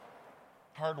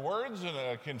hard words and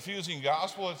a confusing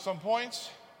gospel at some points.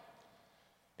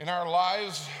 In our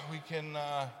lives, we can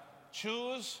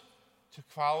choose to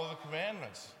follow the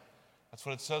commandments. That's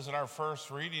what it says in our first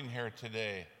reading here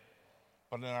today.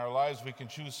 But in our lives, we can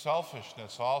choose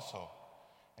selfishness also.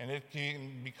 And it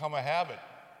can become a habit.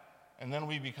 And then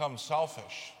we become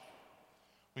selfish.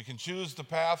 We can choose the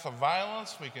path of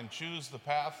violence. We can choose the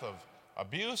path of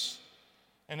abuse.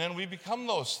 And then we become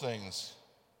those things.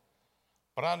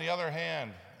 But on the other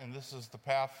hand, and this is the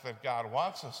path that God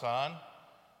wants us on,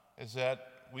 is that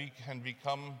we can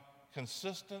become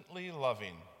consistently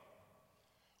loving.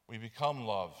 We become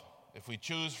love. If we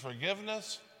choose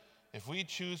forgiveness, if we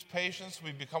choose patience,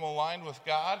 we become aligned with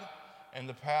God and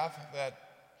the path that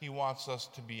He wants us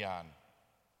to be on.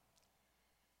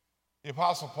 The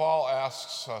Apostle Paul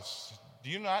asks us, do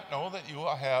you not know that you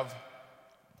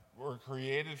were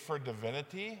created for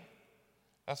divinity?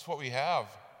 That's what we have.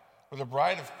 We're the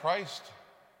bride of Christ,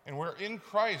 and we're in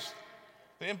Christ.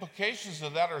 The implications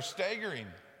of that are staggering.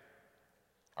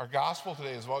 Our gospel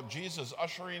today is about Jesus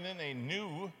ushering in a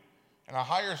new and a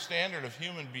higher standard of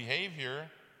human behavior,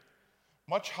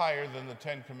 much higher than the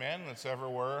Ten Commandments ever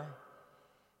were,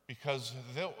 because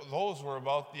those were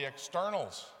about the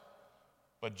externals.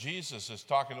 But Jesus is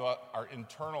talking about our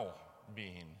internal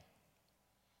being,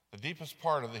 the deepest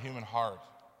part of the human heart.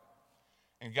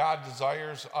 And God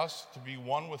desires us to be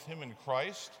one with Him in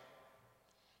Christ.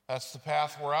 That's the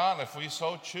path we're on if we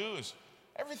so choose.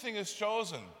 Everything is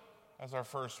chosen, as our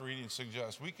first reading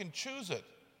suggests. We can choose it.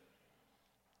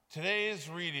 Today's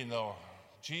reading, though,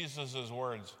 Jesus'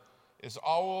 words, is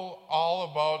all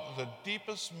about the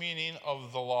deepest meaning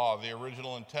of the law, the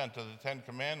original intent of the Ten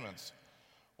Commandments,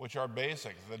 which are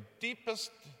basic, the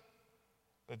deepest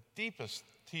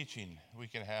teaching we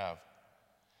can have.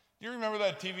 Do you remember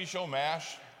that TV show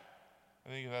MASH? I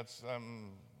think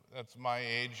that's my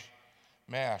age.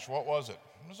 MASH, what was it?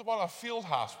 It was about a field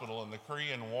hospital in the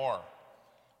Korean War.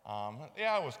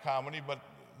 Yeah, it was comedy, but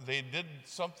they did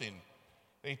something.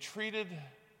 They treated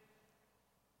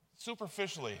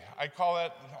superficially. I call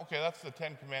that, okay, that's the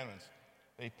Ten Commandments.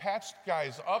 They patched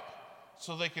guys up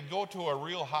so they could go to a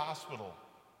real hospital.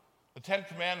 The Ten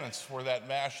Commandments were that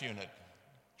MASH unit,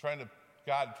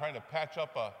 God trying to patch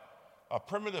up a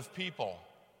primitive people,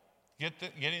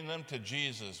 getting them to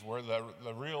Jesus, where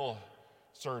the real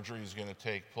surgery is going to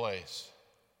take place.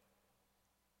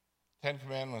 Ten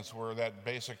Commandments were that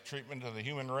basic treatment of the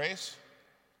human race.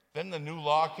 Then the new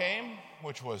law came,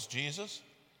 which was Jesus.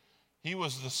 He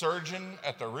was the surgeon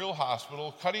at the real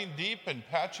hospital, cutting deep and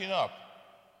patching up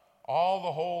all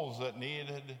the holes that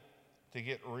needed to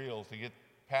get real, to get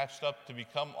patched up, to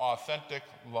become authentic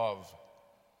love.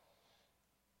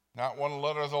 Not one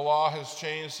letter of the law has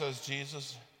changed, says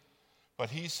Jesus, but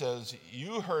He says,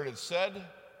 you heard it said,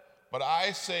 but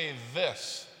I say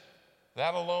this.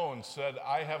 That alone said,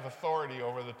 I have authority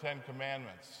over the Ten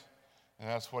Commandments. And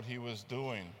that's what He was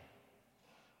doing.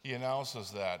 He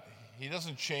announces that. He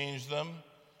doesn't change them,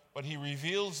 but He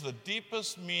reveals the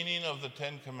deepest meaning of the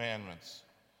Ten Commandments.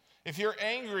 If you're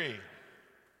angry,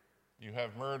 you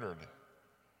have murdered.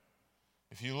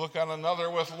 If you look on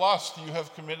another with lust, you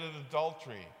have committed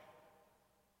adultery.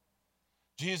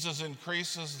 Jesus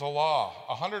increases the law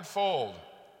 100-fold.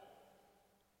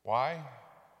 Why?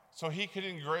 So He could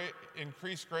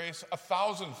increase grace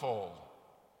 1,000-fold.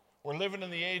 We're living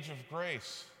in the age of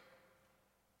grace.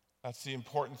 That's the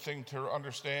important thing to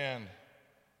understand.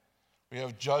 We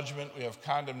have judgment, we have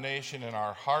condemnation in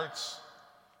our hearts,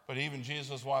 but even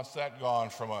Jesus wants that gone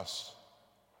from us.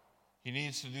 He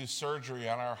needs to do surgery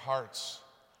on our hearts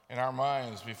and our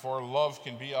minds before love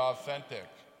can be authentic,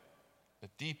 the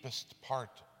deepest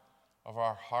part of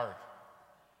our heart.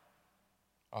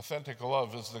 Authentic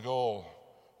love is the goal.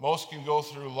 Most can go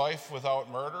through life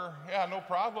without murder. Yeah, no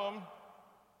problem.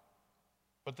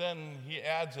 But then He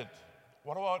adds it.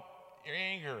 What about your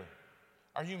anger?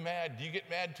 Are you mad? Do you get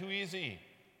mad too easy?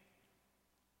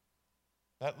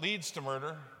 That leads to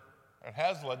murder. It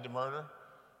has led to murder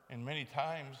in many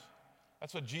times.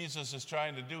 That's what Jesus is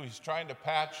trying to do. He's trying to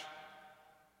patch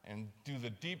and do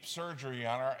the deep surgery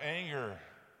on our anger,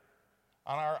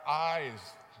 on our eyes.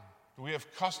 Do we have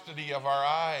custody of our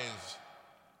eyes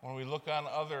when we look on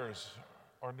others,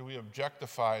 or do we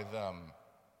objectify them?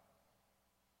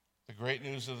 The great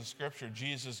news of the Scripture,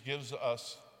 Jesus gives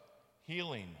us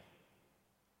healing.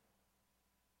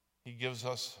 He gives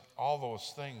us all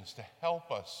those things to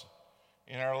help us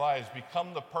in our lives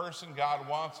become the person God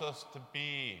wants us to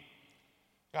be.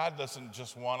 God doesn't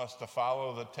just want us to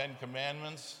follow the Ten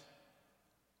Commandments.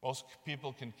 Most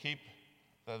people can keep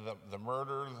the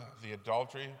murder, the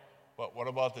adultery, but what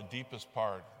about the deepest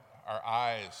part? Our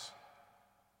eyes,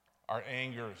 our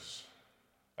angers.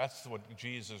 That's what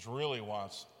Jesus really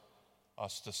wants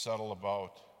us to settle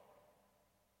about.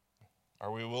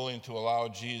 Are we willing to allow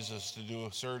Jesus to do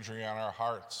surgery on our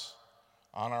hearts,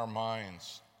 on our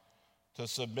minds, to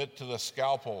submit to the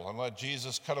scalpel and let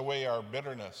Jesus cut away our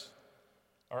bitterness,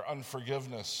 our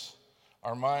unforgiveness,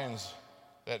 our minds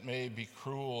that may be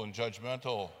cruel and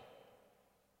judgmental?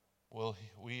 Will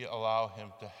we allow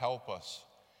him to help us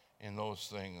in those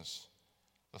things,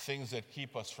 the things that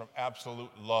keep us from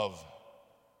absolute love?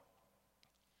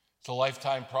 It's a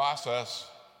lifetime process.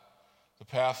 The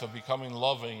path of becoming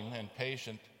loving and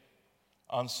patient,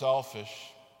 unselfish,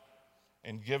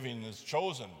 and giving is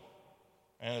chosen,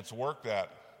 and it's work that.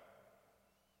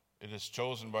 It is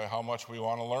chosen by how much we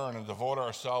want to learn and devote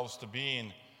ourselves to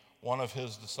being one of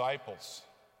his disciples.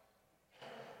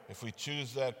 If we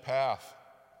choose that path,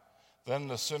 then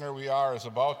the sinner we are is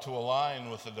about to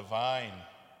align with the divine.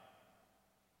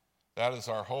 That is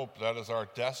our hope. That is our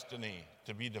destiny,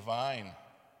 to be divine.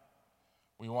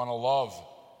 We want to love.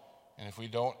 And if we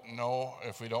don't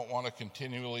want to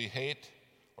continually hate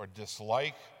or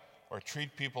dislike or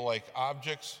treat people like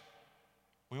objects,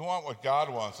 we want what God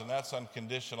wants, and that's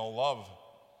unconditional love.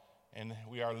 And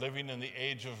we are living in the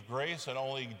age of grace, and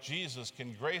only Jesus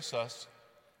can grace us.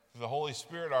 The Holy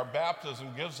Spirit, our baptism,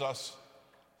 gives us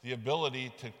the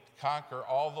ability to conquer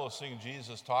all those things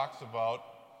Jesus talks about.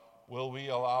 Will we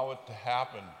allow it to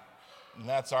happen? And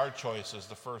that's our choice, as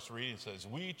the first reading says.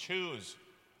 We choose.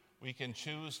 We can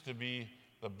choose to be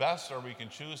the best, or we can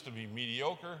choose to be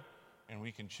mediocre, and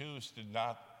we can choose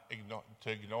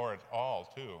to ignore it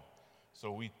all too.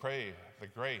 So we pray the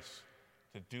grace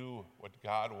to do what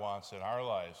God wants in our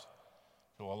lives,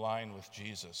 to align with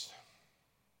Jesus.